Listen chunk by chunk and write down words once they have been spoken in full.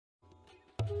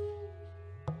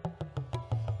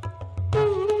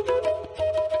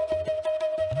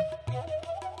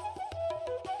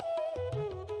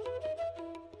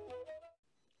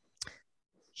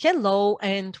Hello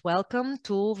and welcome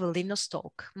to Velino's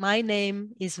Talk. My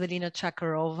name is Velina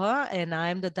Chakarova and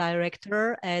I'm the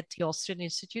director at the Austrian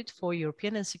Institute for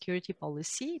European and Security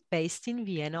Policy based in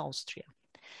Vienna, Austria.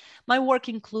 My work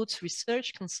includes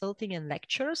research, consulting and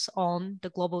lectures on the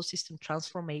global system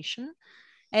transformation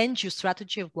and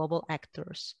geostrategy of global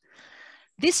actors.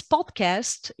 This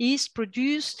podcast is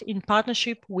produced in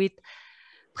partnership with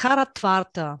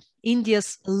Bharatvarta,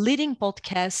 India's leading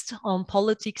podcast on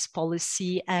politics,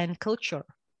 policy, and culture.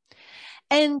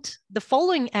 And the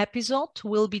following episode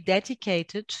will be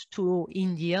dedicated to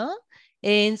India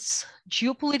and its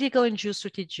geopolitical and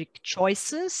geostrategic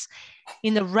choices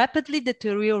in a rapidly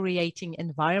deteriorating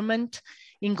environment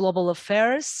in global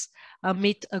affairs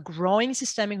amid a growing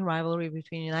systemic rivalry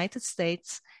between the United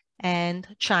States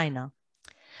and China.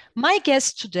 My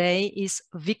guest today is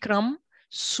Vikram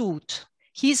Sood.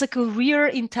 He's a career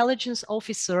intelligence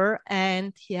officer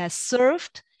and he has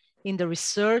served in the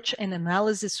research and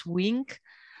analysis wing,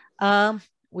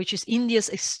 which is India's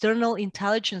external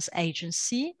intelligence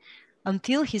agency,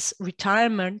 until his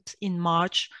retirement in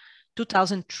March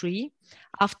 2003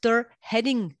 after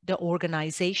heading the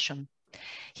organization.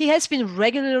 He has been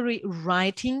regularly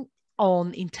writing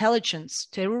on intelligence,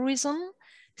 terrorism,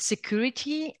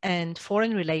 security and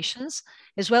foreign relations,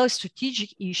 as well as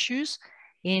strategic issues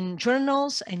in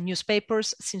journals and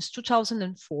newspapers since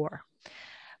 2004.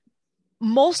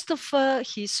 Most of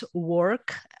his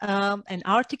work and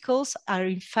articles are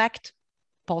in fact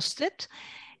posted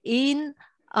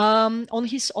on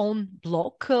his own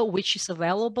blog, which is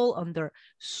available under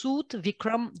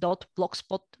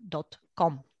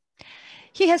soodvikram.blogspot.com.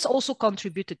 He has also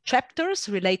contributed chapters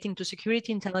relating to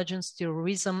security, intelligence,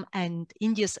 terrorism, and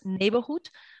India's neighborhood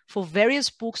for various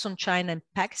books on China and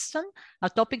Pakistan, a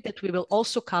topic that we will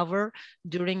also cover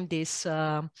during this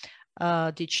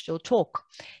digital talk.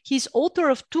 He's author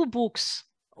of two books.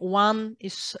 One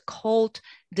is called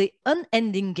The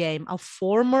Unending Game, a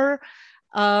former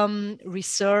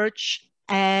research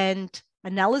and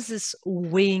analysis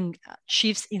wing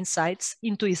chief's insights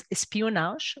into his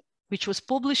espionage, which was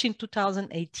published in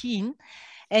 2018.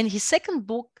 And his second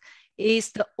book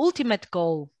is The Ultimate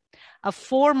Goal, a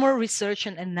former research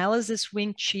and analysis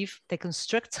wing chief that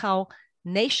constructs how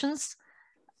nations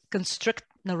construct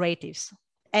narratives,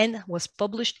 and was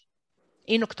published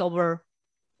in October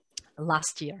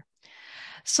last year.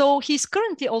 So he's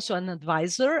currently also an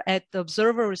advisor at the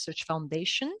Observer Research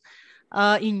Foundation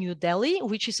in New Delhi,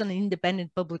 which is an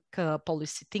independent public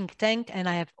policy think tank. And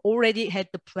I have already had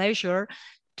the pleasure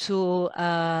to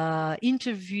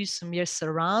interview Samir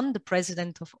Saran, the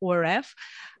president of ORF,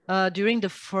 during the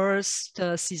first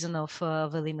season of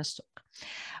Velino's Talk.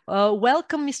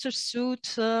 Welcome, Mr. Sood,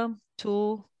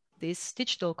 to this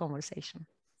digital conversation.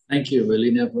 Thank you,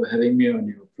 Velina, for having me on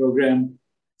your program.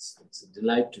 It's a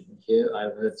delight to be here.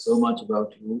 I've heard so much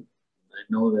about you. I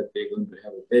know that we're going to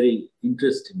have a very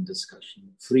interesting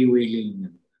discussion, freewheeling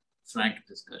and frank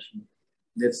discussion.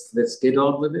 Let's get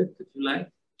on with it, if you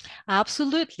like.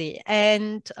 Absolutely.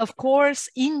 And of course,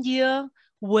 India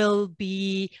will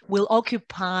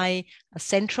occupy a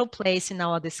central place in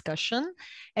our discussion.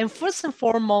 And first and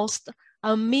foremost,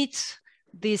 amid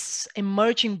this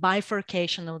emerging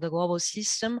bifurcation of the global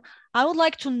system, I would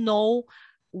like to know,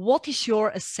 what is your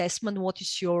assessment, what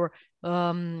is your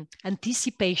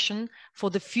anticipation for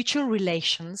the future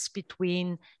relations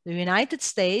between the United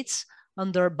States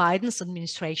under Biden's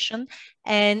administration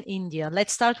and India?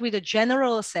 Let's start with a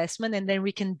general assessment and then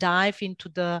we can dive into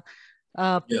the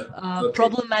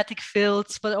problematic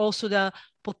fields, but also the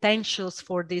potentials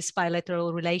for this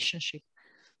bilateral relationship.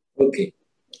 Okay.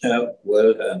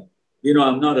 You know,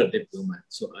 I'm not a diplomat,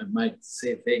 so I might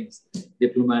say things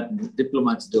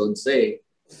diplomats don't say.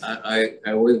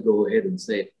 I will go ahead and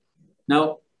say it.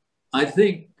 Now, I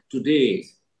think today,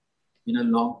 in a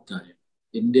long time,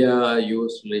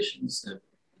 India-US relations have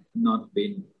not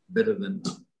been better than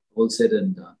now, all said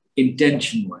and done.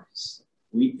 Intention-wise,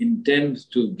 we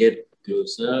intend to get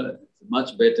closer. It's a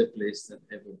much better place than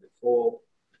ever before.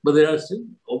 But there are still,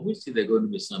 obviously, there are going to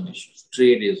be some issues.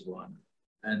 Trade is one,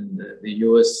 and the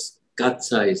US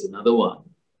CAATSA is another one.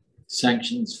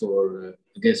 Sanctions for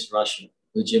against Russia,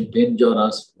 which impinge on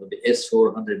us for the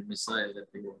S-400 missile that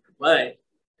we want to buy,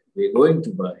 we're going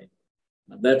to buy.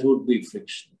 And that would be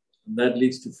friction. And that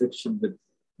leads to friction with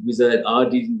our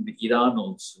dealing with Iran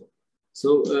also.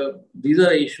 So these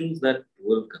are issues that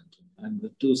will continue. And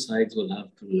the two sides will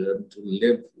have to learn to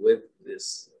live with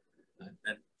this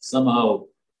and somehow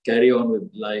carry on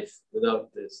with life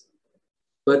without this.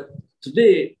 But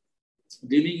today,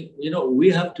 we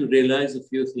have to realize a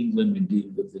few things when we deal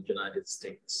with the United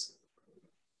States.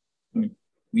 I mean,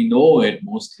 we know it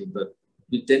mostly, but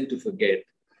we tend to forget.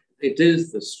 It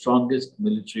is the strongest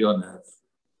military on earth,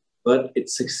 but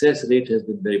its success rate has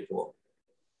been very poor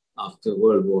after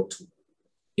World War II.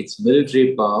 Its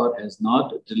military power has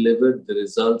not delivered the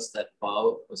results that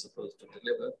power was supposed to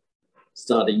deliver,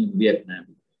 starting in Vietnam.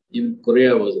 Even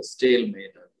Korea was a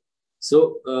stalemate.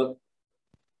 So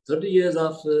 30 years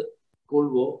after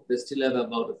Cold War, they still have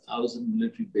about 1,000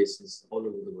 military bases all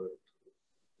over the world.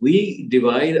 We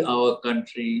divide our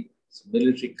country's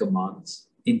military commands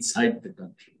inside the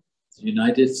country. The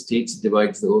United States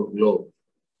divides the whole globe.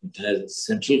 It has a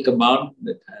central command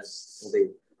that has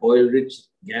the oil-rich,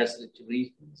 gas-rich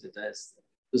regions. It has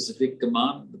Pacific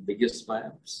Command, the biggest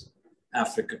perhaps,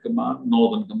 Africa Command,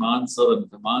 Northern Command, Southern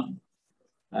Command.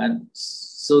 And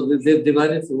so they've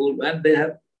divided the whole, and they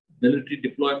have military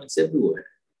deployments everywhere.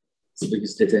 It's the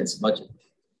biggest defense budget.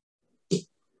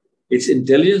 Its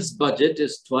intelligence budget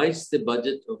is twice the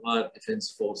budget of our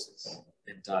defense forces,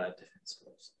 the entire defense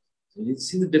force. So you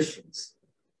see the difference.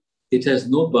 It has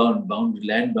no land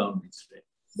boundary threat.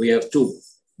 We have two.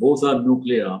 Both are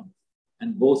nuclear armed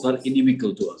and both are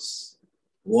inimical to us.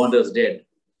 Want us dead,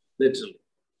 literally.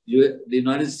 The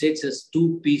United States has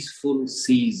two peaceful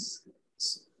seas,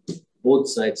 both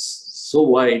sides, so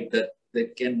wide that there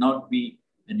cannot be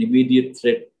an immediate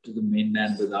threat to the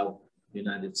mainland without the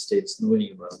United States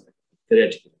knowing about it,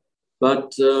 theoretically.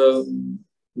 But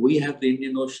we have the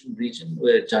Indian Ocean region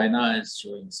where China is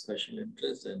showing special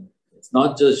interest, and it's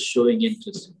not just showing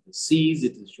interest in the seas,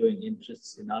 it is showing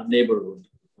interest in our neighborhood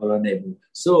or our neighborhood.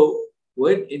 So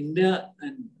when India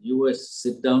and US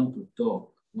sit down to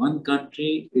talk, one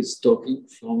country is talking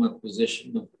from a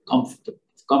position of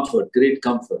comfort, great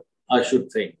comfort, I should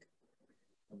think.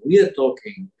 We are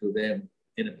talking to them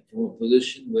from a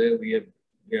position where we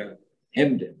are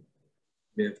hemmed in.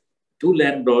 We have two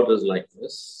land borders like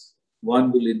this.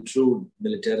 One will intrude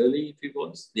militarily if he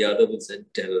wants, the other will send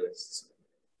terrorists.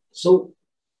 So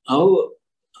our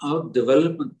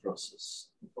development process,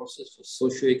 the process for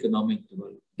socio-economic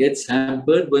development, gets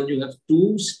hampered when you have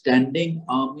two standing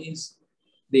armies,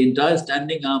 the entire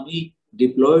standing army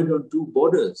deployed on two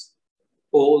borders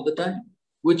all the time.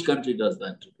 Which country does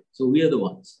that today? So we are the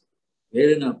ones. We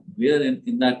are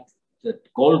in that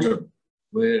cauldron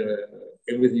where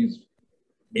everything is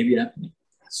maybe happening.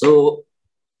 So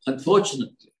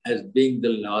unfortunately, as being the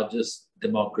largest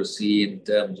democracy in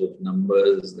terms of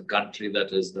numbers, the country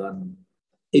that has done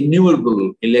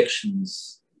innumerable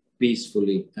elections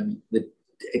peacefully, I mean,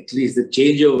 at least the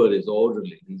changeover is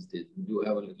orderly these days. We do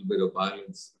have a little bit of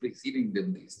violence preceding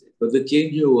them these days. But the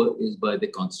changeover is by the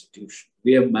Constitution.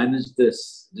 We have managed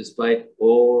this despite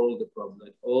all the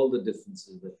problems, all the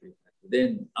differences that we've had.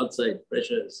 Then outside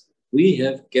pressures, we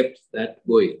have kept that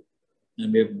going.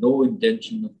 And we have no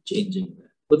intention of changing that.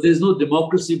 But there's no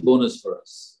democracy bonus for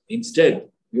us. Instead,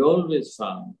 we always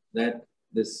found that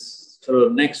this fellow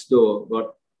next door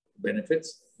got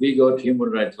benefits. We got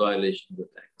human rights violations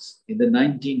attacks. In the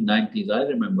 1990s, I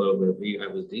remember where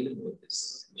I was dealing with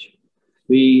this issue.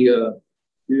 We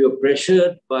were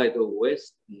pressured by the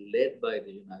West, led by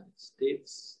the United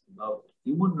States, about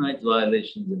human rights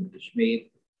violations in Kashmir,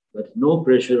 but no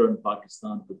pressure on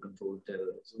Pakistan to control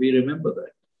terrorism. We remember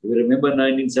that. We remember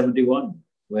 1971,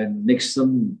 when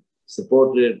Nixon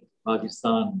supported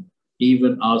Pakistan,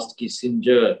 even asked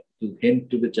Kissinger to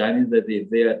hint to the Chinese that if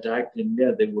they attacked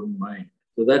India, they wouldn't mind.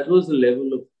 So that was the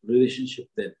level of relationship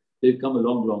then. We've come a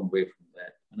long, long way from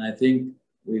that. And I think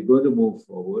we're going to move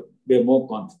forward. We're more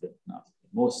confident now,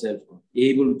 more self-confident,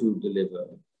 able to deliver.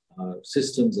 Our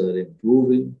systems are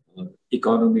improving. Our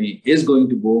economy is going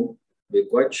to boom. We're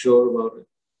quite sure about it.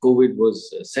 COVID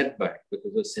was a setback,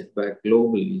 because a setback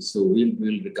globally. So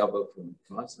we'll recover from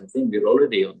it fast. I think we're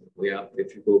already on the way up.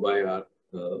 If you go by our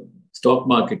stock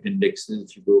market indexes,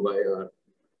 if you go by our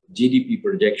GDP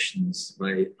projections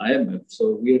by IMF.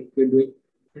 So we're doing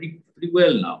pretty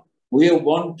well now. We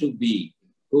want to be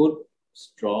good,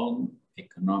 strong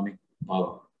economic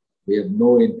power. We have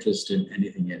no interest in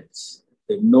anything else.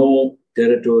 We have no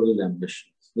territorial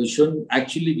ambitions. We shouldn't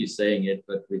actually be saying it,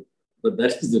 but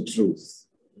that is the truth.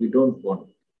 We don't want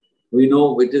it. We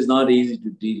know it is not easy to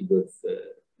deal with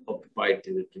occupied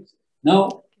territories.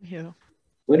 Now,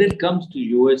 when it comes to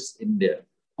US, India,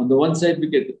 on the one side, we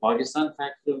get the Pakistan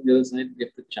factor. On the other side, we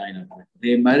get the China factor.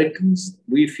 The Americans,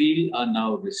 we feel, are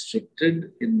now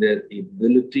restricted in their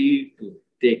ability to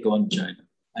take on China.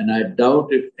 And I doubt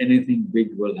if anything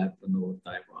big will happen over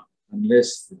Taiwan,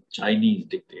 unless the Chinese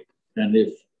dictate. And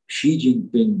if Xi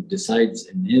Jinping decides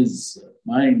in his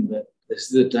mind that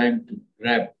this is the time to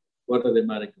grab, what are the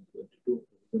Americans going to do?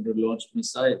 They're going to launch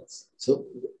missiles. So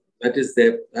that is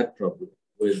that problem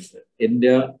with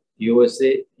India,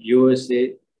 USA,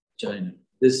 China.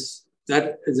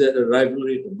 that is a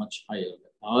rivalry at a much higher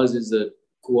level. Ours is a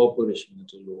cooperation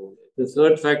at a lower level. The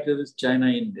third factor is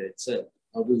China-India itself.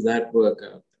 How does that work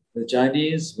out? The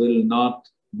Chinese will not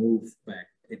move back.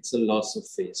 It's a loss of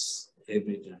face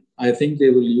every time. I think they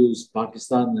will use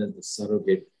Pakistan as the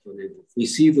surrogate for it. We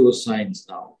see those signs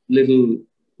now, little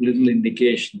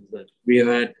indications that we have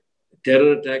had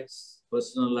terror attacks,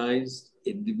 personalized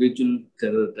individual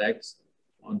terror attacks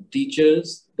on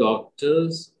teachers,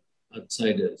 doctors,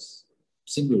 outsiders,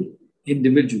 single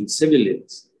individuals,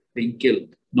 civilians being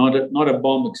killed. Not a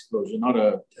bomb explosion, not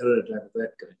a terror attack of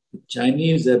that kind. The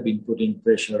Chinese have been putting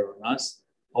pressure on us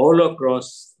all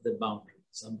across the boundary.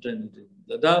 Sometimes in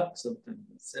Ladakh, sometimes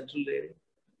in the central area,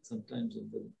 sometimes in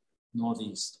the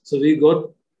northeast. So we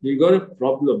got a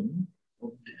problem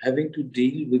of having to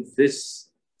deal with this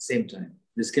same time.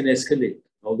 This can escalate.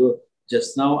 Although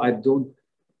just now I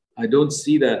don't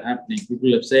see that happening.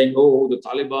 People are saying, "Oh, the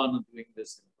Taliban are doing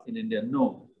this in India."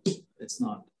 No, it's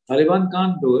not. Taliban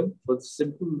can't do it for the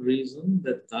simple reason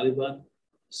that Taliban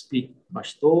speak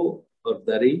Pashto or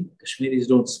Dari. Kashmiris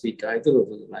don't speak either of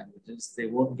those languages. They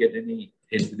won't get any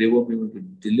help. They won't be able to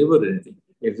deliver anything.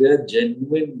 If they're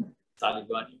genuine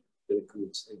Taliban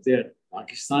recruits, if they're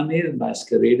Pakistani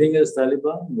masquerading as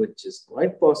Taliban, which is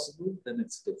quite possible, then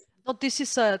it's different. No, this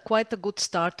is quite a good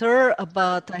starter,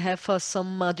 but I have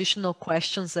some additional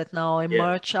questions that now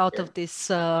emerge out of these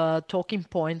talking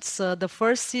points. The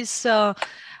first is,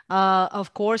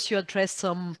 of course, you addressed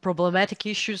some problematic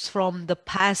issues from the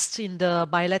past in the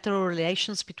bilateral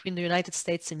relations between the United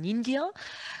States and India.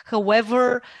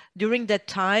 However, during that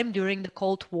time, during the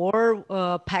Cold War,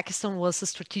 Pakistan was a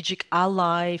strategic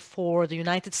ally for the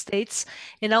United States.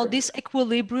 And now this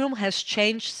equilibrium has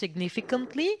changed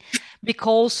significantly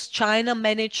because China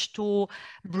managed to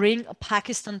bring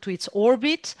Pakistan to its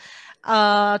orbit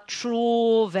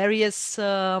through various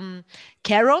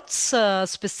carrots,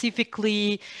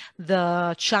 specifically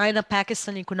the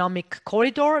China-Pakistan Economic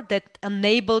Corridor that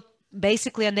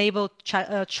basically enabled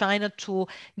China to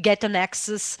get an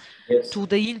access to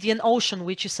the Indian Ocean,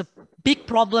 which is a big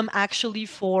problem actually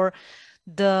for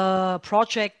the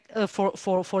project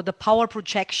for the power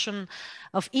projection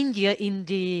of India in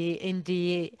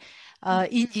the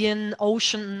Indian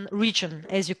Ocean region,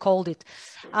 as you called it.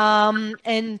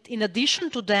 And in addition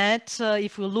to that,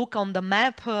 if we look on the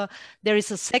map, there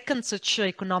is a second such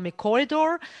economic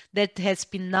corridor that has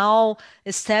been now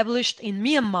established in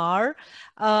Myanmar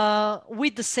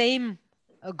with the same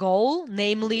goal,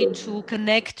 namely to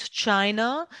connect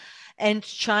China and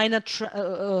China's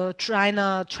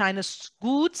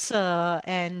goods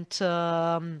and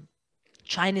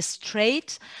Chinese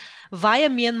trade via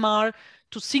Myanmar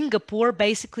to Singapore,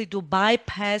 basically to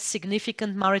bypass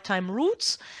significant maritime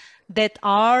routes that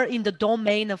are in the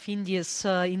domain of India's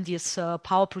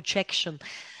power projection.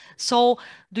 So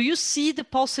do you see the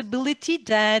possibility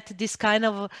that this kind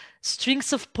of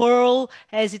strings of pearl,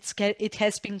 as it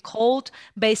has been called,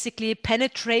 basically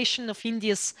penetration of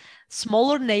India's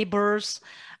smaller neighbors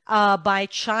by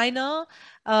China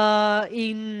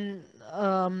in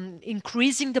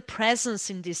increasing the presence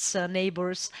in these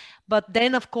neighbors, but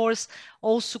then of course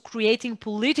also creating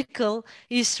political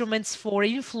instruments for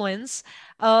influence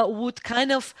would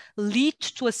kind of lead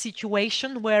to a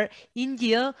situation where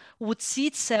India would see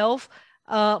itself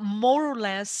more or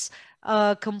less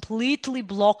completely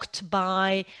blocked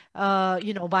by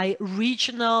by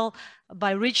regional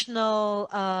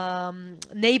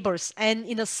neighbors, and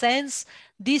in a sense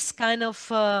this kind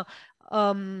of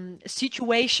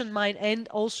situation might end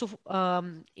also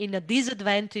in a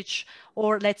disadvantage,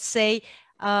 or let's say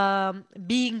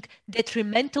being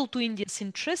detrimental to India's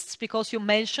interests, because you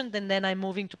mentioned, and then I'm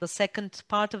moving to the second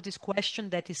part of this question,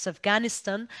 that is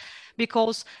Afghanistan,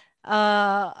 because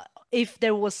if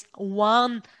there was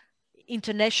one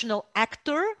international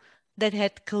actor that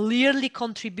had clearly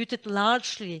contributed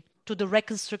largely to the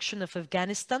reconstruction of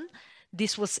Afghanistan,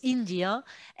 this was India.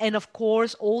 And of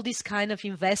course, all these kind of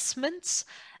investments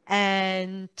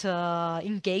and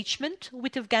engagement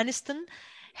with Afghanistan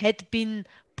had been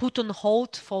put on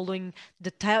hold following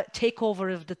the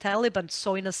takeover of the Taliban.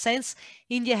 So in a sense,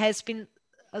 India has been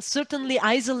certainly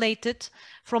isolated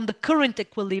from the current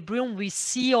equilibrium. We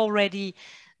see already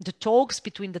the talks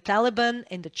between the Taliban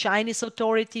and the Chinese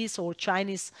authorities or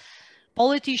Chinese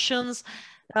politicians,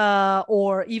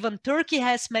 or even Turkey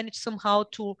has managed somehow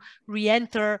to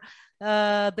re-enter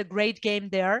the great game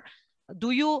there.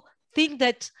 Do you think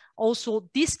that also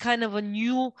this kind of a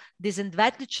new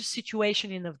disadvantageous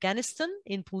situation in Afghanistan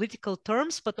in political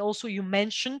terms, but also you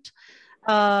mentioned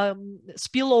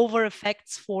spillover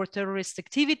effects for terrorist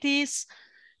activities,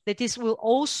 that this will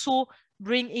also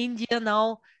bring India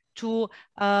now to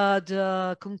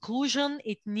the conclusion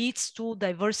it needs to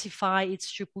diversify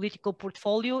its geopolitical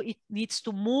portfolio. It needs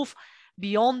to move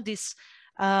beyond this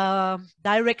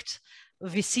direct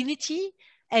vicinity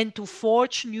and to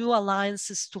forge new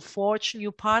alliances, to forge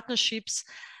new partnerships.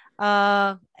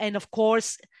 And of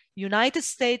course, United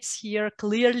States here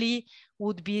clearly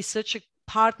would be such a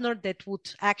partner that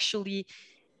would actually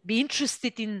be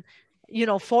interested in,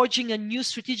 forging a new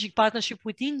strategic partnership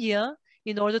with India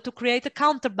in order to create a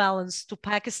counterbalance to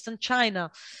Pakistan,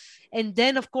 China. And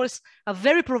then, of course, a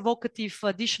very provocative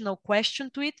additional question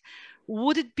to it: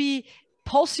 would it be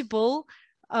possible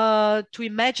to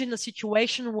imagine a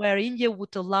situation where India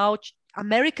would allow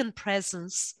American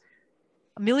presence,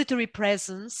 military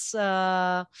presence,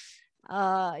 in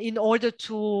order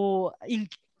to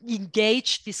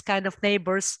engage these kind of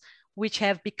neighbors which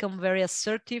have become very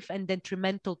assertive and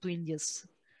detrimental to India's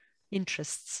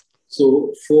interests?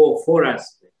 So four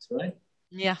aspects, right?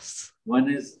 Yes. One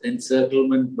is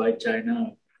encirclement by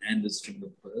China and the String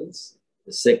of Pearls.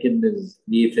 The second is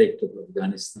the effect of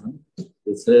Afghanistan.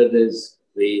 The third is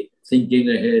the thinking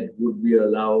ahead, would we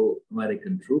allow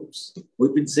American troops?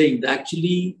 We've been saying that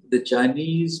actually the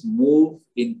Chinese move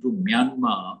into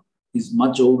Myanmar is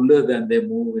much older than their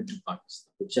move into Pakistan.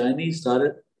 The Chinese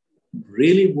started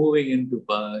really moving into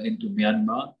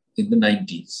Myanmar in the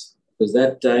 90s. Because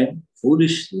that time,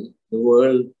 foolishly, the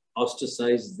world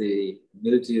ostracized the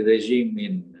military regime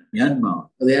in Myanmar.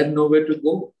 They had nowhere to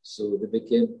go. So they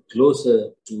became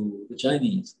closer to the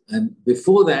Chinese. And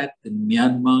before that, the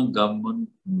Myanmar government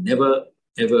never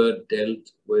ever dealt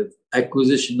with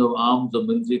acquisition of arms or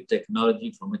military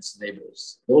technology from its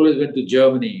neighbors. They always went to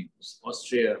Germany,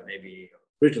 Austria, maybe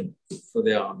Britain for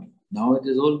their army. Now it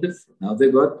is all different. Now they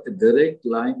got a direct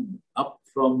line up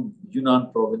from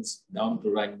Yunnan province down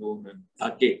to Rangoon and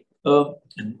Take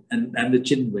and the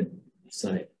Chinwin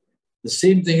side. The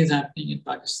same thing is happening in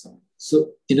Pakistan.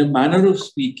 So in a manner of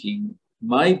speaking,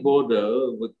 my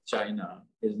border with China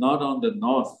is not on the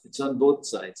north, it's on both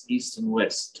sides, east and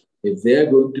west. If they are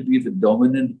going to be the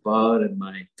dominant power in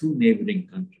my two neighboring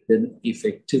countries, then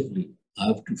effectively I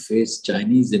have to face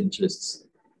Chinese interests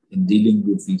in dealing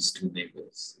with these two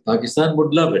neighbors. Pakistan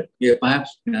would love it. Yeah,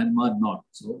 perhaps Myanmar not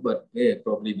so, but yeah,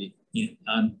 probably be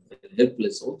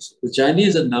helpless also. The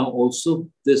Chinese are now also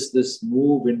this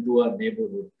move into our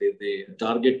neighborhood. They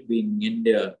target being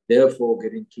India, therefore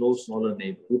getting close smaller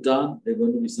neighbors. Bhutan, there are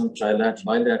going to be some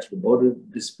bilateral border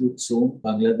disputes soon.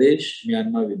 Bangladesh,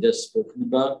 Myanmar, we just spoken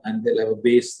about, and they'll have a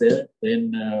base there.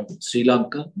 Then Sri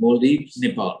Lanka, Maldives,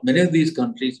 Nepal. Many of these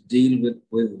countries deal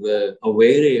with are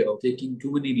wary of taking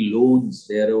too many loans.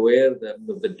 They are aware of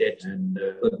the debt, and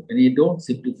but when you don't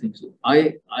simply think so.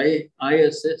 I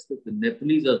assess that the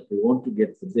Nepalese they want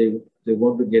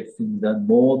to get things done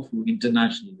more through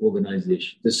international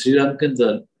organizations. The Sri Lankans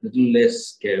are a little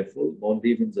less careful.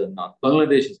 Maldivians are not.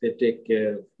 Bangladeshis, they take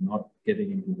care of not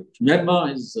getting into it.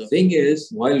 Myanmar is, the thing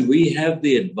is, while we have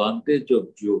the advantage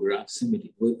of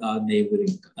geography with our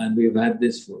neighboring, and we've had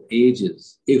this for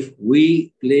ages, if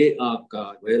we play our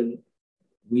card well,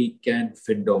 we can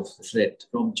fend off the threat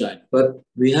from China. But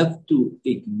we have to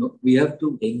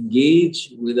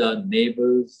engage with our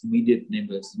neighbors, immediate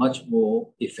neighbors, much more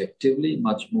effectively,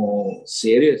 much more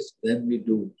serious than we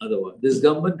do otherwise. This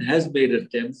government has made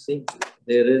attempts.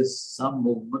 There is some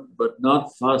movement, but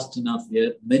not fast enough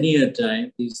yet. Many a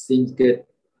time, these things get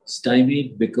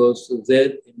stymied because of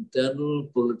their internal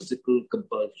political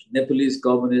compulsion. Nepalese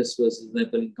communists versus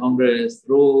Nepalese Congress,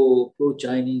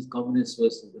 pro-Chinese communists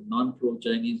versus the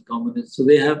non-pro-Chinese communists. So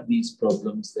they have these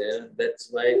problems there. That's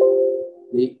why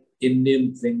the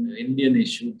Indian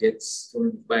issue gets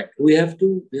thrown back. We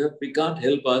can't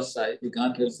help our size. We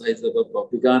can't help the size of our population.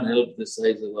 We can't help the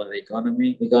size of our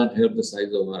economy. We can't help the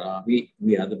size of our army.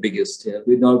 We are the biggest here.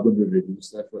 We're not going to reduce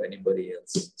that for anybody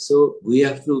else. So we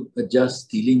have to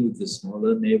adjust dealing with the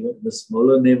smaller neighbor. The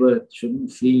smaller neighbor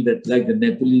shouldn't feel that, like the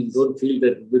Nepalese don't feel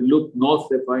that they look north,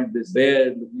 they find this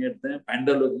bear looking at them,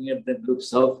 panda looking at them, look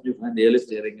south, you find the elephant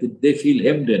staring at them. They feel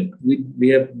hemmed in. We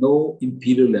have no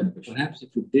imperial ambition. Perhaps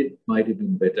if we did, might have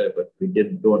been better, but we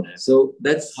don't have. So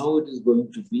that's how it is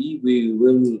going to be. We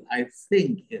will, I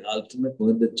think, ultimately,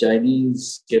 when the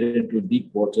Chinese get into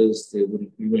deep waters,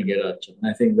 we will get our chance.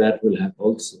 I think that will happen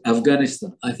also.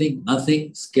 Afghanistan, I think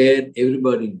nothing scared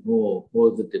everybody more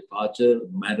was the departure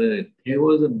manner. It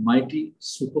was a mighty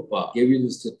superpower. I gave you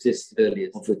the statistic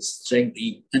earlier of its strength,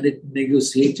 and it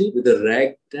negotiated with a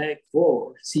ragtag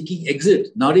force seeking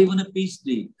exit, not even a peace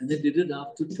deal. And they did it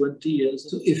after 20 years.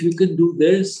 So if you can do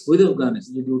this, with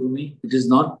Afghanistan, you do to me. It is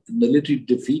not military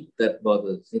defeat that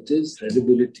bothers. It is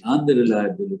credibility and the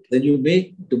reliability. Then you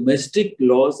make domestic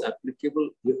laws applicable.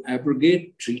 You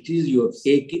abrogate treaties. You have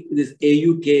this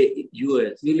AUK,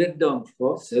 US. You let down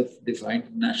for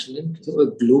self-defined national interest. So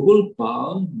a global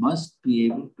power must be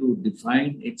able to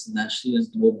define its national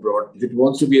interest more broadly. If it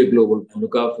wants to be a global,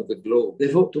 look after the globe.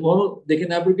 Therefore, tomorrow they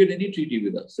can abrogate any treaty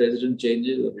with us. President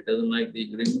changes, or if it doesn't like the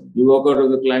agreement, you walk out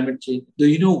of the climate change. Do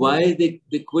you know why they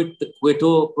quit the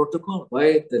Kyoto Protocol?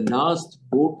 Why the last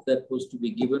vote that was to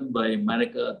be given by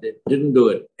America, they didn't do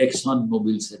it.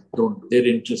 ExxonMobil said, don't do it. Their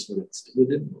interests were at stake.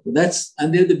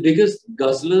 And they're the biggest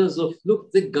guzzlers of,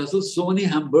 look, they guzzle so many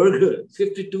hamburgers,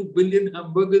 52 billion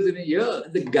hamburgers in a year.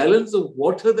 And the gallons of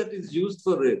water that is used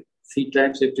for it, 3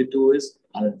 times 52 is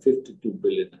 152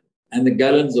 billion. And the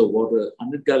gallons of water,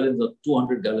 100 gallons or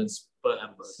 200 gallons per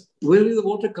hamburger. Where will the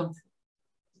water come from?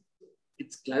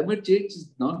 Its climate change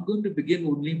is not going to begin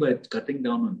only by cutting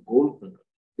down on coal production.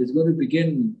 It's going to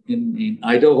begin in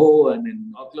Idaho and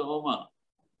in Oklahoma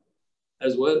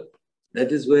as well.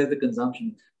 That is where the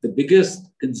consumption, the biggest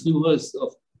consumers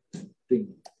of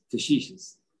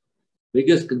fishes,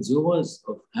 biggest consumers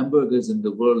of hamburgers in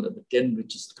the world are the 10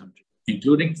 richest countries,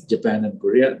 including Japan and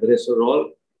Korea. The rest are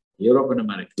all Europe and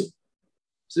America.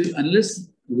 So unless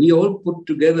we all put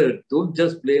together, don't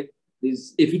just blame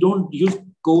these. If you don't use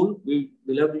coal,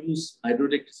 we'll have to use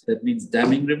hydroelectric. That means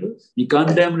damming rivers. You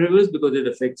can't dam rivers because it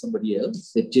affects somebody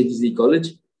else. It changes the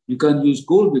ecology. You can't use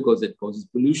coal because it causes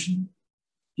pollution.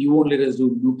 You won't let us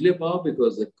do nuclear power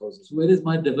because it causes. Where is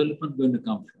my development going to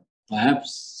come from?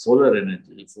 Perhaps solar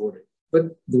energy for it.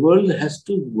 But the world has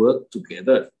to work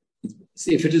together.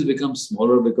 See, if it has become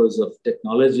smaller because of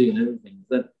technology and everything,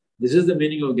 then this is the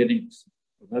meaning of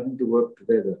having to work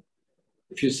together.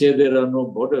 If you say there are no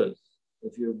borders,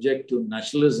 if you object to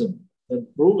nationalism, then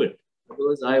prove it.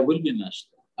 Otherwise, I will be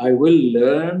national. I will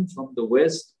learn from the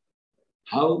West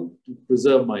how to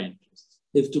preserve my interests.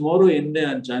 If tomorrow India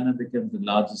and China become the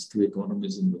largest 2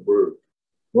 economies in the world,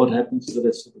 what happens to the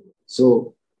rest of the world?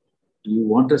 So, do you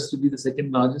want us to be the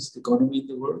second largest economy in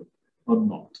the world or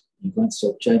not? You can't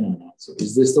stop China now. So,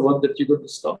 is this the one that you're going to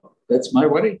stop? That's my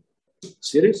worry.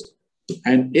 Serious.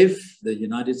 And if the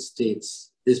United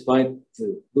States, despite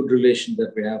the good relation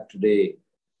that we have today,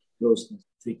 closeness,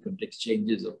 frequent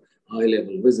exchanges of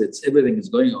high-level visits, everything is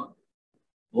going on,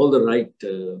 all the right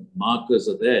markers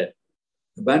are there,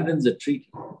 abandons the treaty,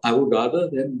 I would rather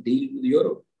then deal with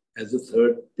Europe as the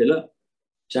third pillar.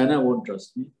 China won't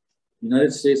trust me.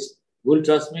 United States will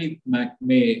trust me,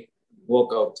 may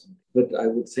walk out. But I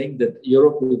would think that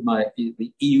Europe,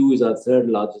 the EU is our third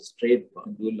largest trade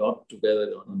partner. Do a lot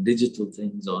together on digital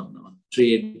things, on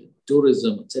trade,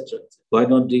 tourism, etc. Why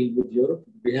not deal with Europe?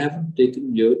 We haven't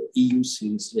taken EU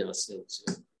seriously ourselves.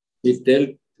 We've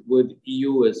dealt with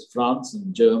EU as France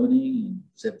and Germany and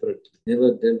separate.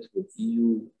 Never dealt with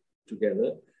EU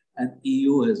together. And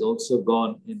EU has also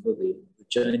gone into the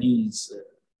Chinese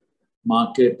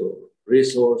market or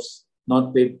resource,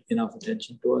 not paid enough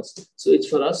attention to us. So it's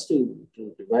for us to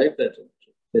revive that.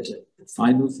 That's the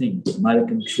final thing.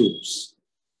 American troops.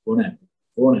 Won't happen.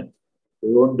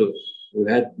 We won't do it.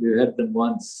 We had them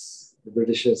once. The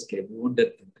Britishers came. We won't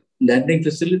let them. Landing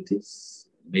facilities?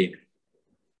 Maybe.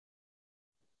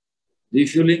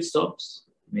 Refueling stops?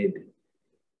 Maybe.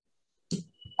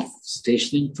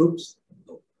 Stationing troops?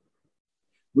 No.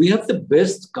 We have the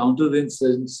best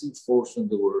counterinsurgency force in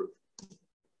the world.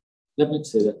 Let me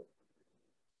say that.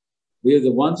 We are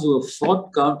the ones who have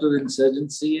fought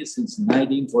counterinsurgency since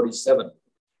 1947.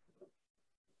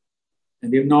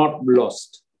 And we've not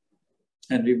lost.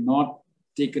 And we've not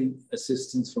taken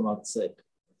assistance from outside.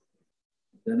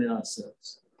 We've done it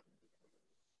ourselves.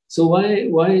 So why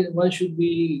should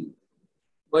we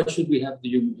have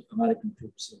the American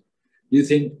troops? Do you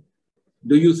think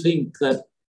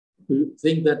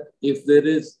that if there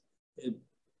is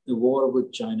a war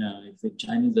with China, if the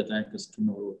Chinese attack us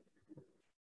tomorrow,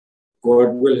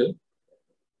 God will help?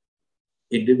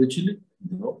 Individually?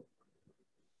 No.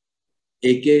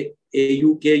 AUK,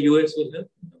 US will help?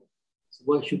 No. So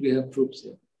why should we have troops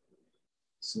here?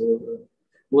 So,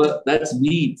 well, that's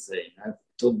me saying. I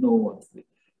don't know what the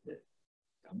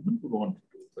government would want to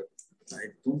do, but I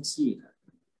don't see it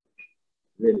happening.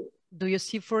 Really. Do you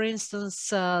see, for instance,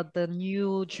 the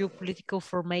new geopolitical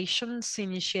formations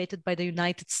initiated by the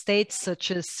United States,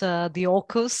 such as the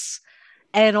AUKUS,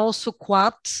 and also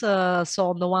Quad? So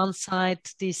on the one side,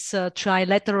 this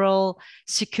trilateral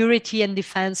security and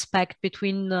defense pact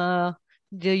between the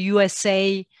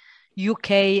USA,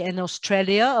 UK, and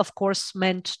Australia, of course,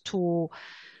 meant to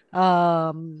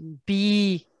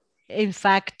be, in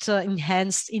fact,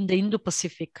 enhanced in the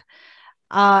Indo-Pacific.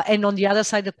 And on the other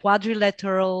side, the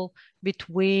quadrilateral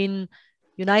between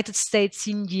United States,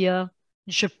 India,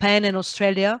 Japan, and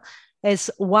Australia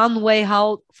as one way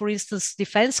how, for instance,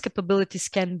 defense capabilities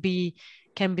can be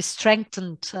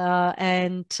strengthened,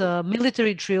 and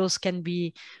military drills can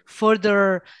be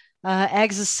further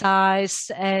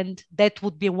exercised, and that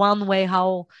would be one way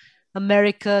how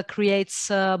America creates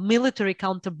military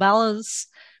counterbalance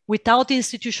without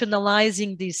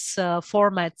institutionalizing these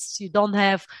formats. You don't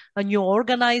have a new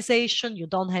organization, you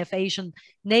don't have Asian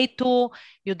NATO,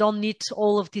 you don't need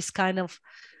all of these kind of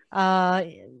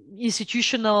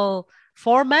institutional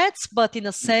formats, but in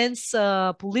a sense,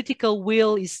 political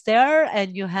will is there,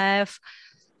 and you have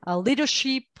a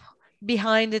leadership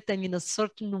behind it, and in a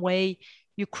certain way,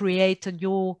 you create a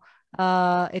new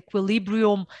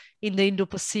equilibrium in the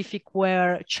Indo-Pacific,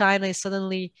 where China is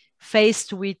suddenly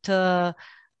faced with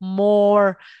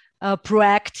more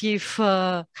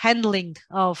proactive handling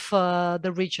of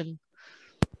the region.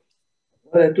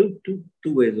 Well, there are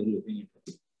two ways of looking at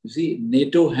it. You see,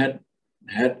 NATO had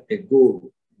a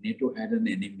goal. NATO had an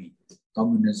enemy.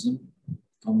 Communism,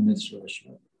 communist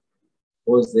Russia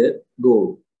was their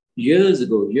goal. Years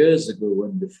ago,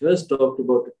 when they first talked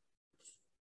about a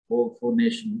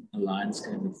four-nation alliance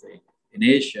kind of thing in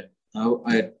Asia,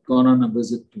 I had gone on a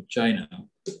visit to China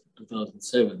in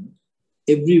 2007.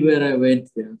 Everywhere I went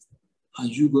there, are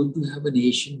you going to have an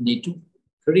Asian NATO?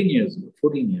 13 years ago,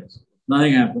 14 years ago.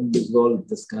 Nothing happened. This was all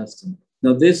discussed.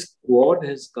 Now this Quad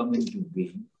has come into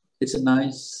being. It's a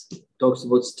nice, talks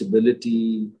about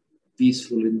stability,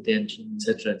 peaceful intention,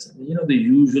 etc., etc. You know, the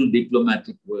usual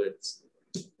diplomatic words.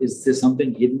 Is there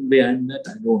something hidden behind that?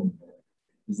 I don't know.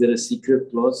 Is there a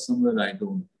secret clause somewhere? I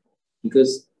don't know.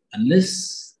 Because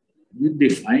unless we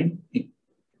define a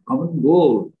common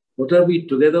goal, what are we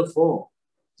together for?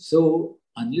 So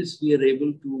unless we are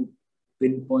able to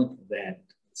pinpoint that,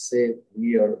 say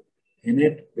we are in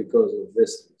it because of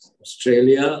this,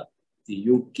 Australia, the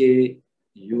UK,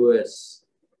 US,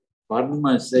 pardon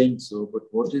my saying so, but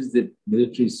what is the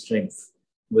military strength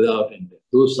without India?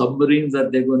 Those submarines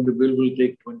that they're going to build will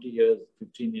take 20 years,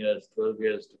 15 years, 12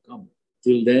 years to come.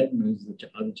 Till then,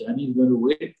 are the Chinese going to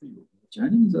wait for you? The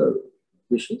Chinese are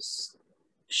vicious.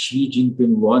 Xi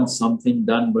Jinping wants something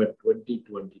done by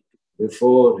 2022.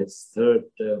 Before his third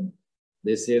term,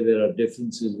 they say there are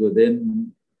differences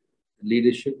within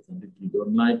leadership, and if you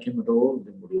don't like him at all,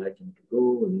 they would like him to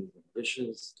go, and he's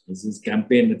ambitious. His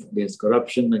campaign against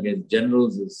corruption, against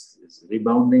generals is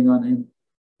rebounding on him.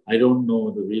 I don't know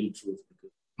the real truth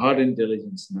because hard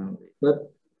intelligence nowadays.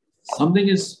 But something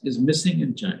is missing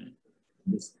in China.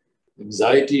 This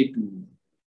anxiety to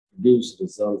produce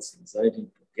results, anxiety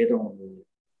to get on with it.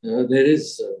 There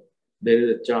is a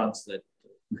chance that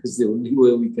this is the only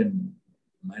way we can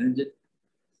manage it.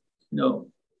 You know,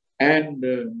 and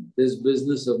this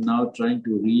business of now trying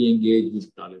to re-engage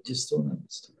with Taliban, just don't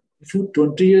understand. For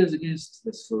 20 years against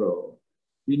this fellow,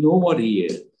 we know what he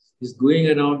is. He's going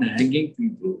around hanging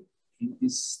people.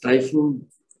 He's stifled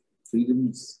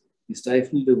freedoms. He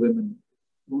stifled the women.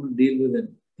 We want to deal with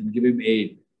him and give him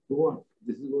aid. For what?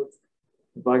 This is what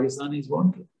the Pakistanis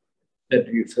wanted. That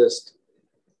we first.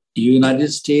 The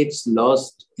United States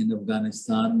lost in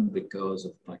Afghanistan because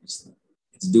of Pakistan.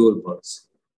 It's dual policy.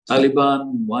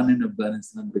 Taliban won in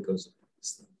Afghanistan because of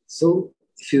Pakistan. So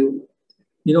if you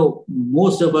know,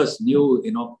 most of us knew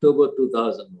in October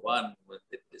 2001 when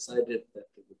they decided that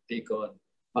they would take on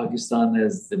Pakistan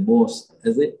as a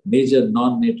major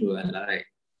non-NATO ally,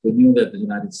 we knew that the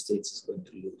United States is going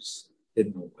to lose.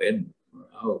 Didn't know when or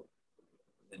how.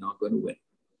 They're not going to win.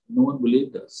 No one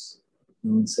believed us.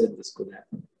 No one said this could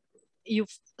happen.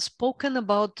 You've spoken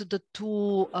about the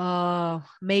two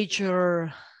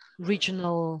major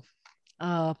regional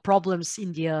problems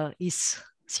India is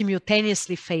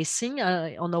simultaneously facing.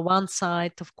 On the one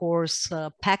side, of course,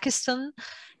 Pakistan,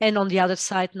 and on the other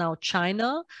side now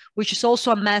China, which is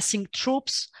also amassing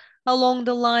troops along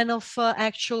the line of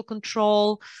actual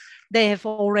control. They have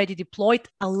already deployed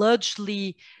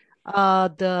allegedly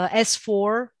the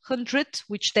S-400,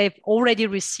 which they've already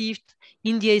received.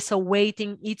 India is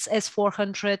awaiting its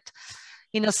S-400.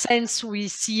 In a sense, we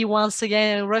see once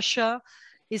again Russia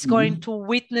is going to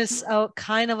witness a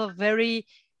kind of a very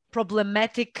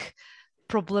problematic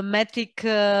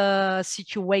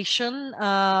situation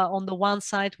on the one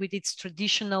side with its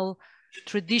traditional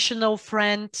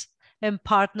friend and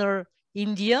partner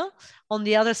India. On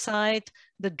the other side,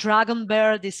 the dragon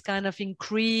bear, this kind of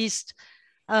increased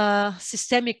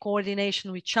systemic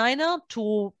coordination with China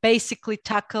to basically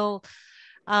tackle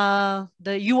the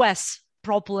US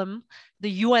problem,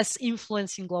 the US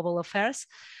influence in global affairs.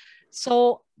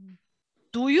 So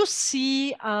do you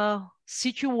see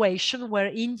situation where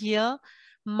India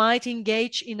might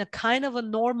engage in a kind of a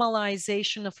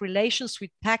normalization of relations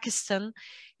with Pakistan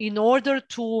in order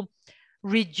to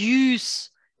reduce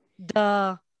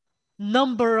the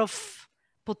number of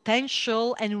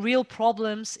potential and real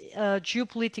problems,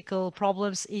 geopolitical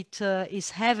problems it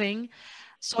is having.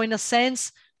 So in a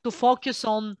sense, to focus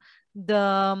on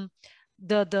the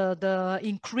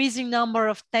increasing number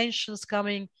of tensions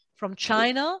coming from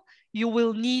China, you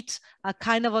will need a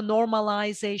kind of a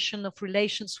normalization of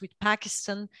relations with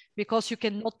Pakistan, because you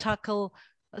cannot tackle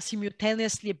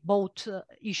simultaneously both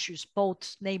issues,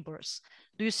 both neighbors.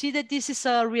 Do you see that this is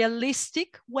a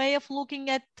realistic way of looking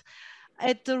at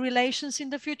the relations in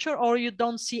the future, or you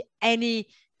don't see any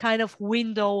kind of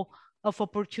window of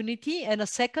opportunity? And a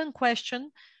second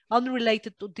question,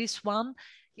 unrelated to this one,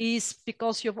 is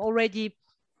because you've already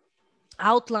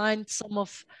outlined some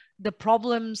of the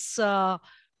problems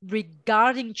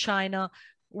regarding China.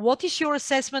 What is your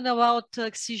assessment about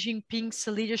Xi Jinping's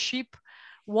leadership?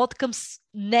 What comes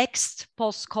next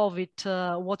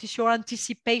post-COVID? What is your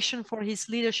anticipation for his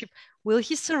leadership? Will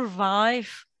he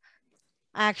survive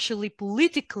actually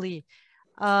politically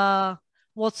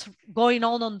what's going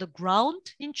on the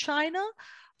ground in China?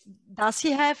 Does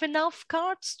he have enough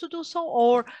cards to do so?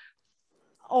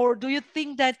 Or do you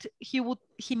think that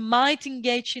he might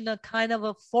engage in a kind of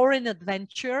a foreign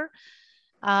adventure?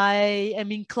 I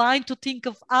am inclined to think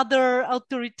of other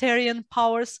authoritarian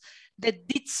powers that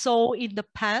did so in the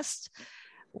past,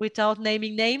 without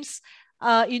naming names,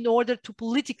 in order to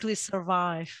politically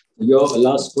survive. Your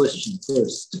last question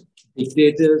first.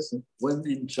 Dictators, when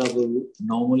in trouble,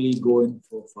 normally go in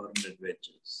for foreign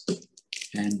adventures.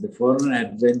 And the foreign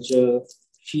adventure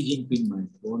Xi Jinping might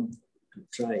want to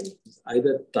try is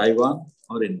either Taiwan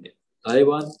or India.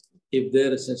 Taiwan, if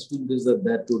their assessment is that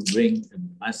that would bring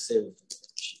a massive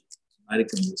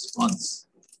American response,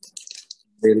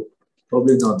 they'll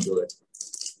probably not do it.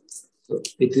 So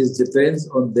it depends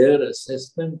on their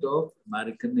assessment of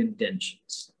American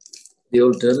intentions. The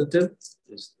alternative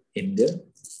is India,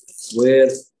 where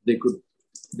they could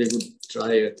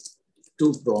try a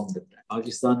two-pronged attack.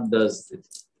 Pakistan does the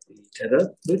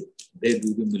terror bit, they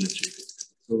do the military bit.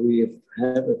 So we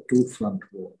have a two-front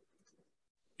war.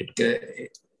 The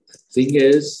thing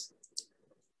is,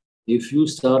 if you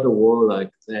start a war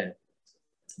like that,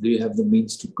 do you have the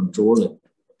means to control it?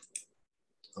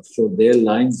 So their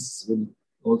lines will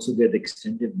also get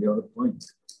extended beyond a point.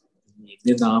 The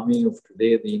Indian army of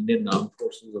today, the Indian armed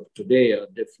forces of today are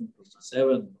different from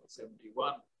 7 or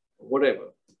 71 or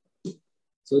whatever.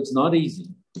 So it's not easy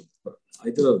for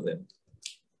either of them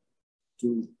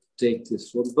to take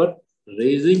this role. But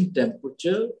raising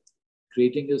temperature,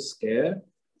 creating a scare,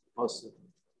 possible.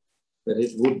 But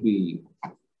it would be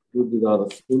rather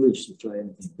foolish to try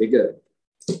anything bigger.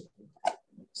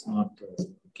 It's not a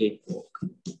cakewalk.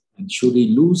 And should he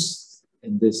lose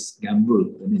in this gamble,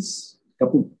 then it's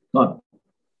kaput, not.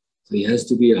 So he has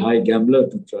to be a high gambler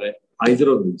to try either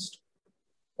of these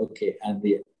two. Okay, and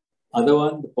the other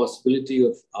one, the possibility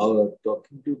of our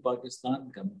talking to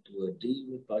Pakistan, coming to a deal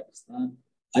with Pakistan.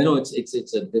 I know it's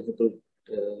a difficult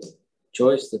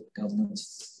choice that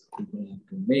governments people have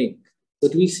to make,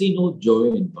 but we see no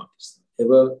joy in Pakistan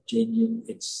ever changing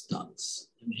its stance.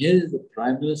 And here the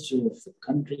Prime Minister of the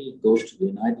country goes to the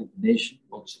United Nations,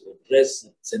 wants to address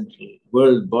a central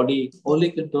world body. All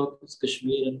he can talk is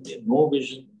Kashmir and no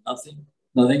vision,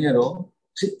 nothing at all.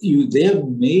 So they have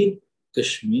made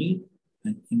Kashmir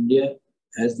and India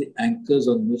as the anchors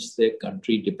on which their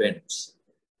country depends.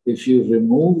 If you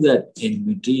remove that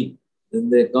enmity, then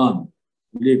they're gone.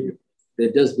 Believe you,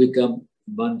 they just become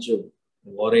a bunch of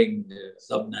warring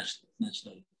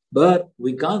subnational. But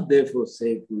we can't therefore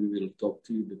say we will talk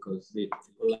to you because they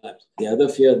collapse. The other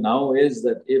fear now is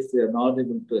that if they are not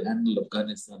able to handle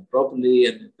Afghanistan properly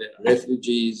and if they are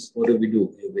refugees, what do?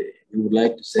 We would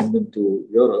like to send them to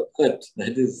Europe, but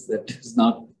that is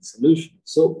not the solution.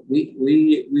 So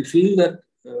we feel that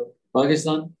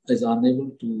Pakistan is unable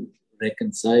to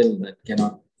reconcile that.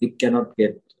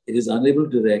 It is unable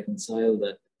to reconcile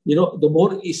that. You know, the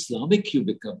more Islamic you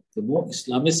become, the more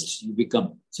Islamist you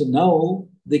become. So now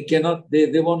they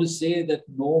want to say that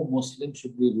no Muslim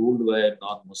should be ruled by a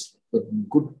non-Muslim. But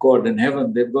good God in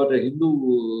heaven, they've got a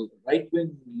Hindu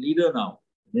right-wing leader now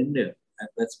in India. And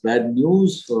that's bad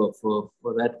news for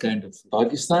that kind of thing.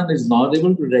 Pakistan is not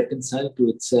able to reconcile to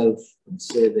itself and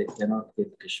say they cannot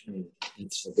get Kashmir.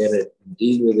 Let's forget it and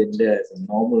deal with India as a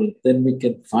normal, then we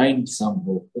can find some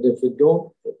hope. But if we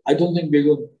don't, I don't think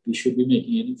we should be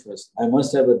making any fuss. I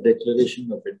must have a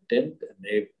declaration of intent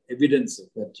and evidence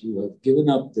that you have given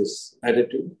up this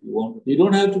attitude. You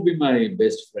don't have to be my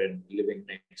best friend living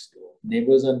next door.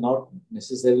 Neighbors are not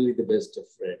necessarily the best of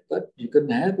friends, but you can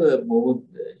have a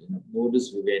modus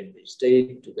vivendi,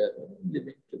 staying together,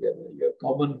 living together. Your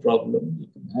common problem. You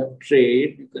can have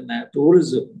trade. You can have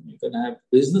tourism. You can have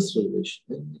business relations.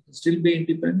 You can still be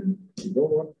independent. You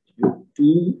don't want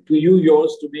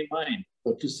yours to be mine.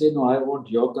 But to say, no, I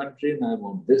want your country and I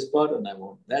want this part and I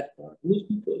want that part, who's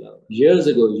going to allow it? Years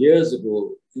ago,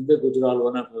 Indira Gujral,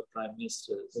 one of our prime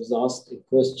ministers, was asked a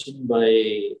question by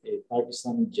a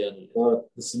Pakistani journalist about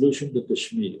the solution to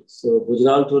Kashmir. So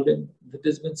Gujral told him, that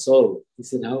has been solved. He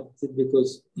said, how? He said,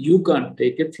 because you can't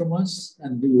take it from us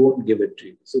and we won't give it to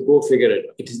you. So go figure it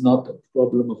out. It is not a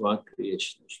problem of our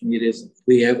creation. Kashmir is,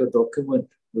 we have a document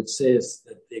which says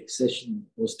that the accession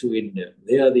was to India.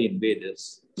 They are the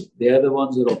invaders. They are the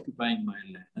ones who are occupying my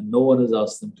land. And no one has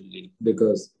asked them to leave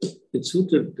because it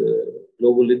suited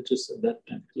global interests at that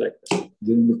time. Like that.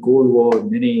 During the Cold War,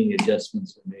 many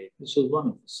adjustments were made. This was one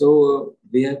of them. So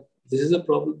this is a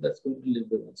problem that's going to live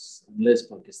with us unless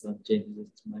Pakistan changes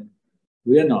its mind.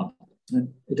 We are not.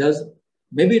 And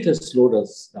maybe it has slowed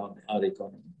us down, our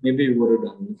economy. Maybe we would have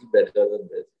done a little better than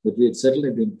this. But we had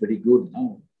certainly been pretty good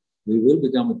now. We will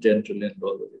become a $10 trillion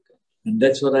economy. And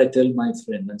that's what I tell my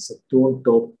friend. I said, don't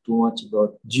talk too much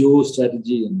about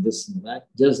geostrategy and this and that.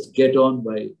 Just get on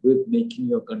with making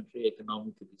your country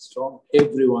economically strong.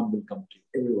 Everyone will come to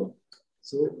you. Everyone.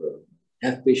 So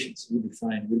have patience. We'll be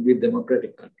fine. We'll be a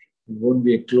democratic country. It won't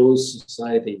be a closed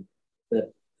society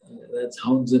that's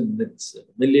hounds in its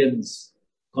millions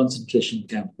concentration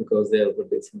camp because they are of a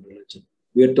different religion.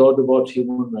 We are taught about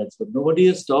human rights, but nobody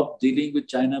has stopped dealing with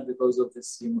China because of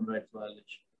this human rights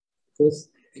violation. Because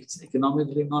it's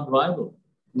economically not viable.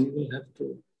 We will have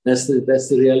to. That's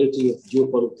the reality of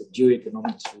geopolitics,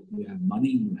 geoeconomics. You have money,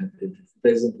 you have the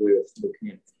present way of looking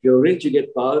at it. If you're rich, you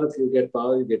get power. If you get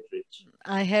power, you get rich.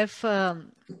 I have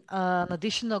an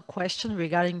additional question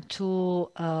regarding two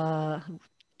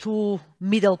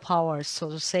middle powers, so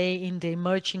to say, in the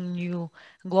emerging new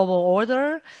global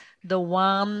order. The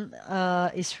one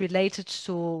is related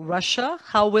to Russia.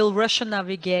 How will Russia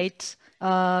navigate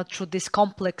through this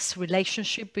complex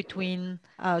relationship between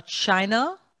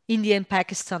China, India, and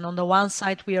Pakistan? On the one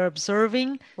side, we are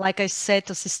observing, like I said,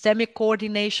 a systemic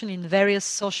coordination in various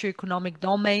socioeconomic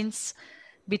domains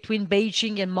between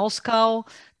Beijing and Moscow.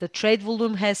 The trade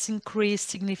volume has increased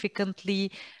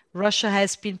significantly. Russia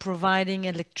has been providing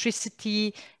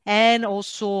electricity and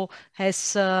also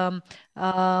has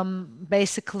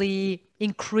basically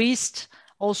increased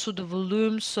also the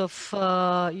volumes of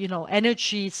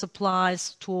energy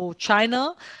supplies to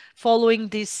China following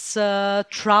this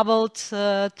troubled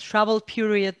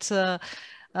period.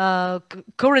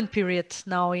 Current period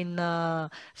now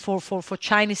for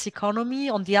Chinese economy.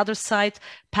 On the other side,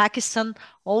 Pakistan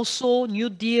also new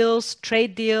deals,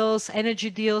 trade deals, energy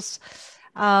deals,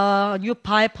 new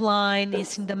pipeline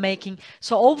is in the making.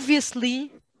 So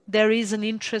obviously there is an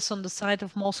interest on the side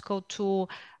of Moscow to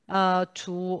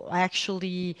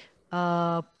actually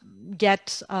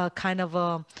get kind of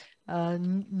a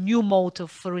new mode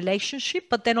of relationship.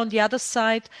 But then on the other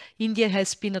side, India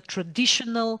has been a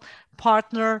traditional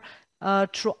partner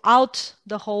throughout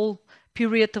the whole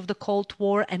period of the Cold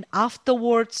War and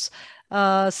afterwards,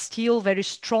 still very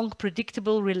strong,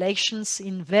 predictable relations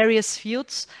in various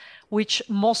fields, which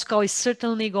Moscow is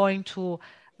certainly going to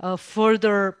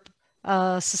further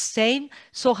sustain.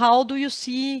 So how do you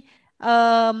see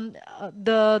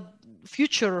the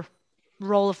future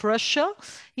role of Russia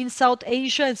in South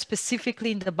Asia and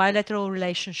specifically in the bilateral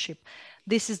relationship?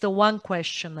 This is the one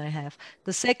question I have.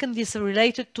 The second is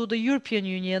related to the European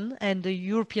Union and the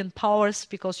European powers,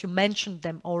 because you mentioned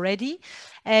them already.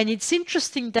 And it's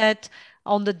interesting that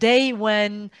on the day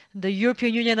when the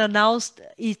European Union announced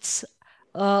its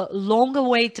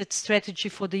long-awaited strategy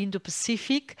for the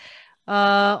Indo-Pacific,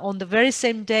 on the very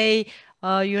same day,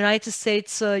 United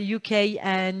States, UK,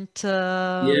 and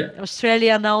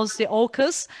Australia announced the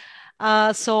AUKUS.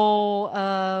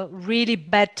 So really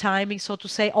bad timing, so to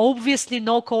say. Obviously,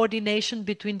 no coordination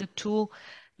between the two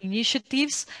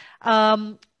initiatives.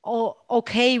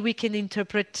 Okay, we can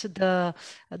interpret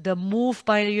the move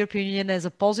by the European Union as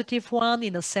a positive one.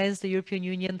 In a sense, the European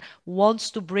Union wants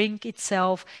to bring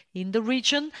itself in the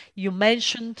region. You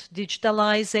mentioned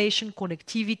digitalization,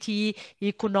 connectivity,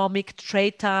 economic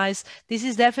trade ties. This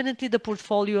is definitely the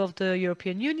portfolio of the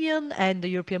European Union and the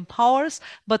European powers.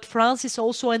 But France is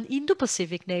also an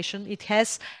Indo-Pacific nation. It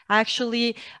has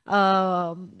actually,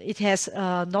 not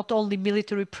only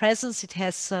military presence, it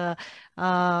has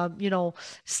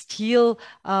still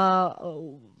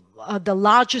the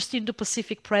largest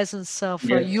Indo-Pacific presence of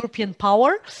European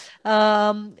power,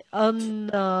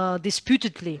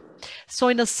 undisputedly. So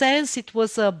in a sense, it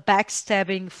was a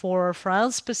backstabbing for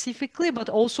France specifically, but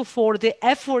also for the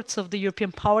efforts of the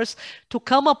European powers to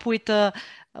come up with a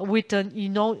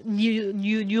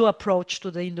new approach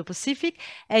to the Indo-Pacific.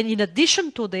 And in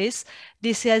addition to this,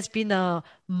 it has been a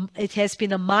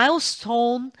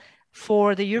milestone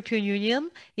for the European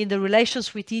Union in the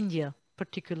relations with India,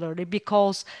 particularly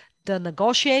because the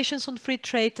negotiations on free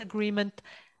trade agreement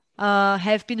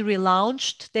have been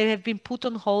relaunched. They have been put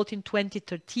on hold in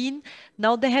 2013.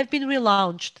 Now they have been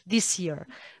relaunched this year.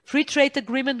 Free trade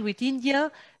agreement with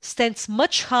India stands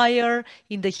much higher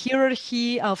in the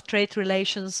hierarchy of trade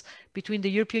relations between the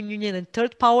European Union and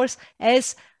third powers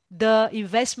as the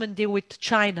investment deal with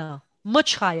China,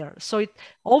 much higher. So it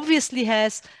obviously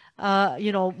has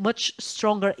much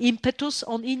stronger impetus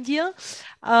on India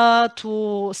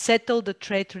to settle the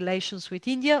trade relations with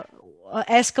India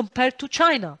as compared to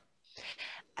China.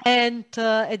 And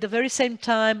at the very same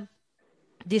time,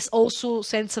 this also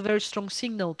sends a very strong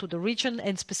signal to the region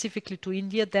and specifically to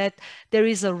India that there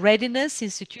is a readiness,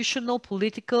 institutional,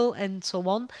 political, and so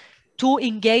on, to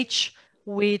engage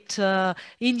with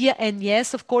India. And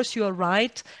yes, of course, you are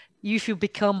right. If you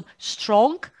become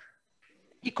strong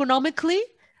economically,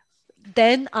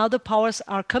 then other powers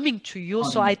are coming to you.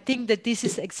 So I think that this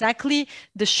is exactly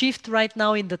the shift right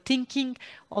now in the thinking.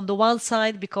 On the one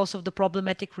side, because of the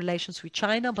problematic relations with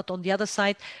China, but on the other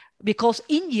side, because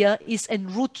India is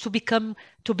en route to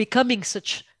becoming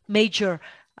such major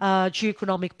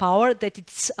geoeconomic power that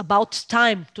it's about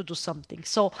time to do something.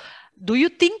 So do you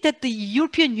think that the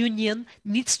European Union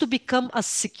needs to become a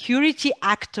security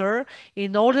actor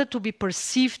in order to be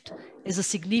perceived as a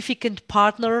significant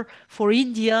partner for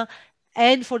India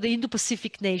and for the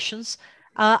Indo-Pacific nations?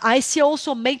 I see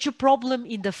also a major problem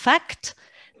in the fact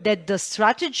that the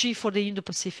strategy for the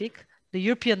Indo-Pacific, the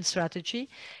European strategy,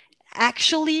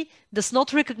 actually does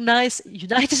not recognize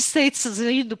United States as an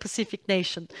Indo-Pacific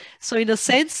nation. So in a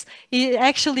sense, it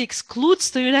actually excludes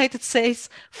the United States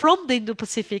from the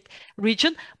Indo-Pacific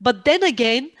region. But then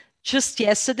again, just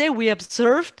yesterday, we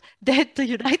observed that the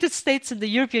United States and the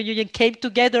European Union came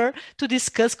together to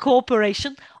discuss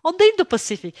cooperation on the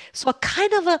Indo-Pacific. So a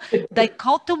kind of a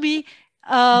dichotomy.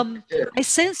 I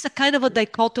sense a kind of a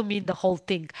dichotomy in the whole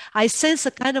thing. I sense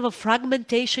a kind of a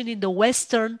fragmentation in the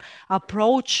Western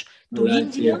approach to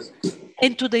India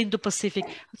and to the Indo-Pacific.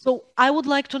 So I would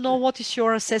like to know, what is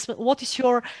your assessment? What is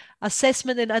your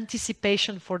assessment and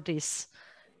anticipation for this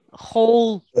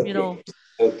whole,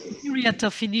 myriad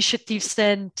of initiatives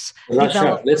and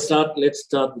Russia. Let's start with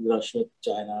Russia,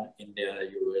 China, India,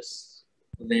 US,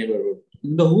 the neighborhood.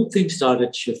 The whole thing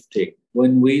started shifting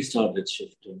when we started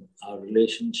shifting our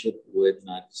relationship with the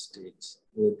United States,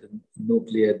 with the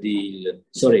nuclear deal.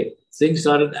 Things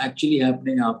started actually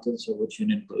happening after the Soviet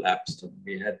Union collapsed. And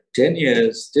we had 10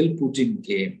 years till Putin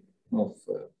came of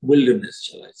wilderness,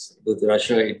 shall I say, with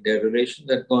Russia. India relations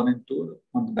had gone into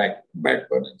on the back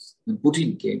burners. When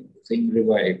Putin came, the thing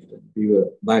revived and we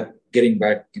were getting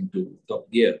back into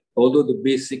top gear. Although the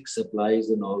basic supplies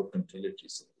and all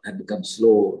utilities had become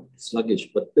slow, sluggish,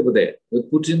 but they were there.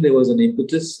 With Putin, there was an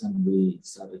impetus and we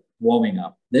started warming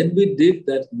up. Then we did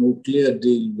that nuclear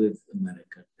deal with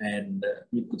America and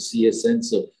we could see a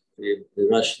sense of the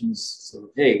Russians sort of,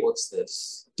 hey, what's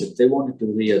this? If they wanted to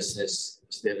reassess,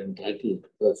 they're entitled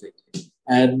perfectly.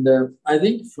 And I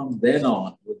think from then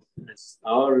on, with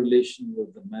our relation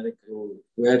with America,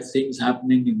 we had things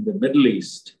happening in the Middle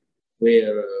East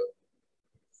where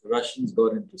the Russians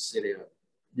got into Syria.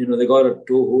 They got a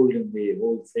toehold in the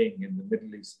whole thing in the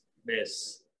Middle East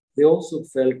mess. They also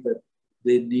felt that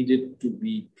they needed to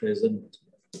be present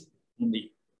on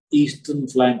the eastern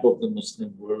flank of the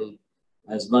Muslim world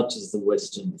as much as the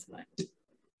western flank.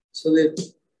 So they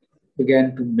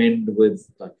began to mend with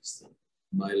Pakistan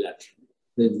bilaterally.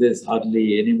 There's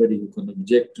hardly anybody who can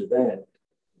object to that.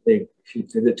 They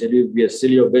tell you we are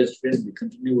still your best friends, we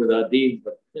continue with our deal,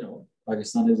 but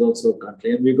Pakistan is also a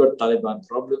country, and we got Taliban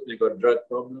problems, we got drug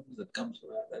problems that comes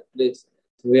from that place.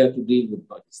 So we have to deal with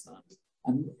Pakistan.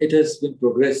 And it has been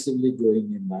progressively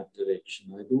going in that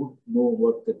direction. I don't know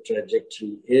what the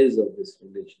trajectory is of this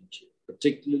relationship,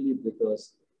 particularly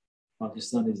because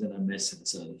Pakistan is in a mess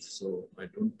itself. So I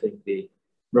don't think the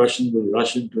Russians will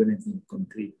rush into anything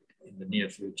concrete in the near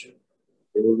future.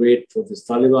 They will wait for this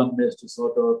Taliban mess to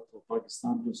sort out, for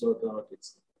Pakistan to sort out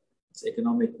its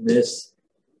economic mess.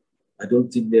 I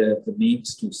don't think they have the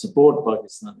means to support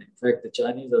Pakistan. In fact, the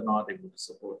Chinese are not able to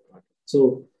support Pakistan.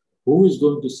 So who is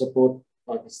going to support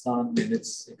Pakistan in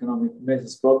its economic mess?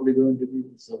 It's probably going to be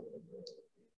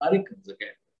Americans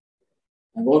again.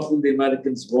 And what will the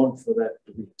Americans want for that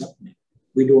to be happening?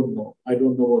 We don't know. I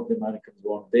don't know what the Americans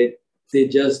want. They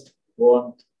just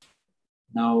want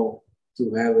now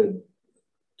to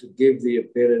give the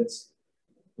appearance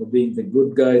of being the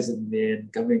good guys in the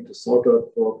end, coming to sort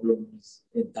out problems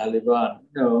in Taliban.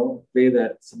 No, play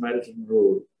that Samaritan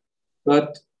role.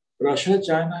 But Russia,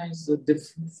 China is a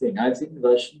different thing. I think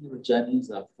Russians and the Chinese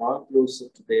are far closer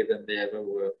today than they ever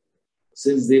were.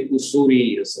 Since the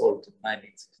Ussuri assault in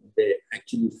 1960, they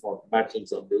actually fought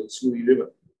battles on the Ussuri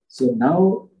River. So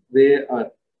now they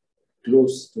are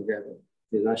close together.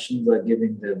 The Russians are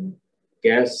giving them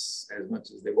gas as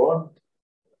much as they want,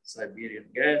 Siberian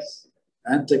gas,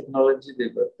 and technology.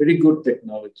 They've got pretty good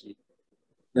technology.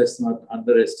 Let's not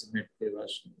underestimate the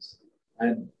Russians.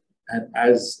 And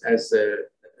as an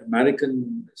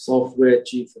American software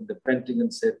chief in the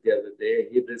Pentagon said the other day,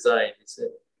 he resigned. He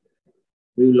said,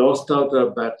 we lost out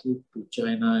our battle to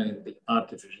China in the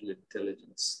artificial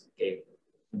intelligence game,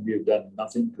 and we've done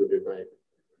nothing to revive it.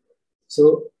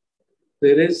 So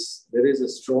there is a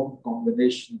strong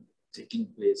combination taking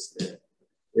place there.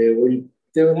 They will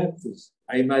have this.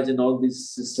 I imagine all these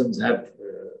systems have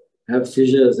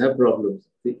fissures, have problems.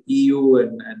 The EU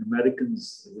and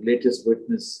Americans, the latest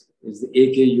witness is the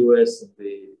AKUS and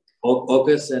the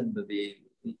AUKUS and the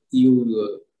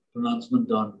EU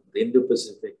pronouncement on the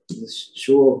Indo-Pacific, this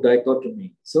show of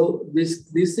dichotomy. So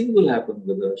these things will happen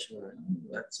with Russia.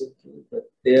 That's okay. But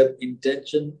their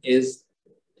intention is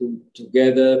to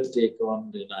together take on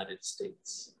the United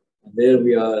States. And there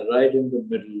we are, right in the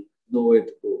middle, nowhere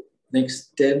to go.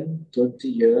 Next 10, 20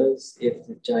 years, if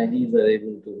the Chinese are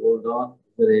able to hold on,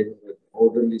 they're able to have an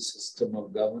orderly system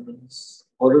of governance.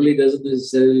 Orderly doesn't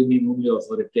necessarily mean only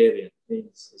authoritarian. It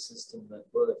means a system that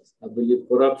works. I believe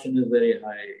corruption is very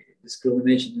high.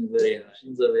 Discrimination is very high.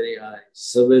 Elections are very high.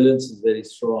 Surveillance is very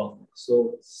strong.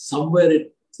 So somewhere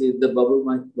the bubble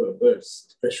might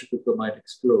burst. Pressure cooker might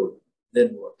explode.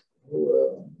 Then what?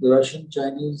 The Russian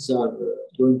Chinese are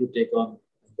going to take on.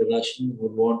 The Russians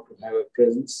would want to have a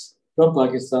presence from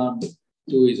Pakistan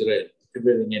to Israel,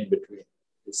 everything in between.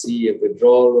 You see a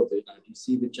withdrawal of the United. You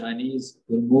see the Chinese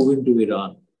will move into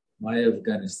Iran via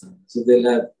Afghanistan. So they'll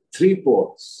have 3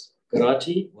 ports: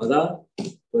 Karachi, Vadar,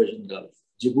 Persian Gulf.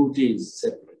 Djibouti is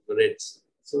separate, the Red Sea.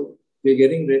 So we're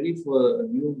getting ready for a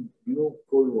new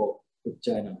Cold War with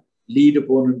China. Lead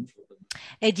opponent for them.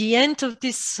 At the end of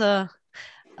this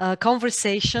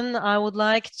conversation, I would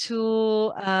like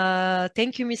to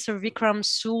thank you, Mr. Vikram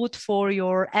Sood, for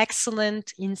your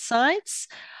excellent insights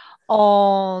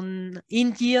on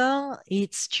India,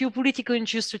 its geopolitical and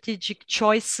geostrategic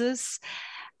choices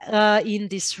in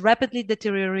this rapidly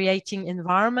deteriorating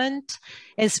environment,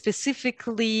 and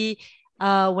specifically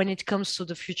when it comes to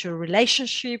the future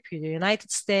relationship with the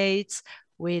United States,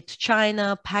 with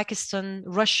China, Pakistan,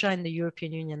 Russia, and the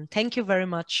European Union. Thank you very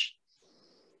much.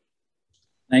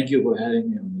 Thank you for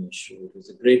having me on your show. It was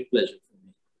a great pleasure for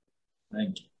me.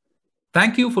 Thank you.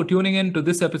 Thank you for tuning in to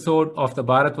this episode of the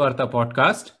Bharat Varta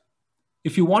podcast.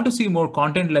 If you want to see more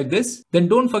content like this, then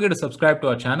don't forget to subscribe to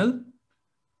our channel.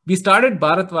 We started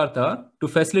Bharat Varta to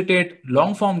facilitate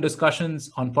long-form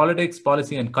discussions on politics,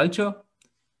 policy, and culture.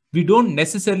 We don't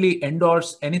necessarily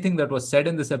endorse anything that was said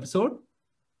in this episode.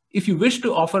 If you wish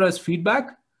to offer us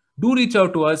feedback, do reach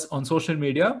out to us on social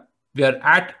media. We are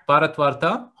at Bharat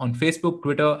Varta on Facebook,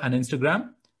 Twitter, and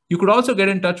Instagram. You could also get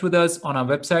in touch with us on our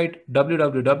website,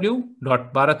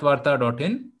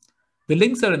 www.bharatvarta.in. The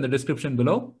links are in the description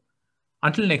below.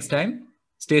 Until next time,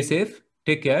 stay safe,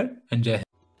 take care, and Jai Hind.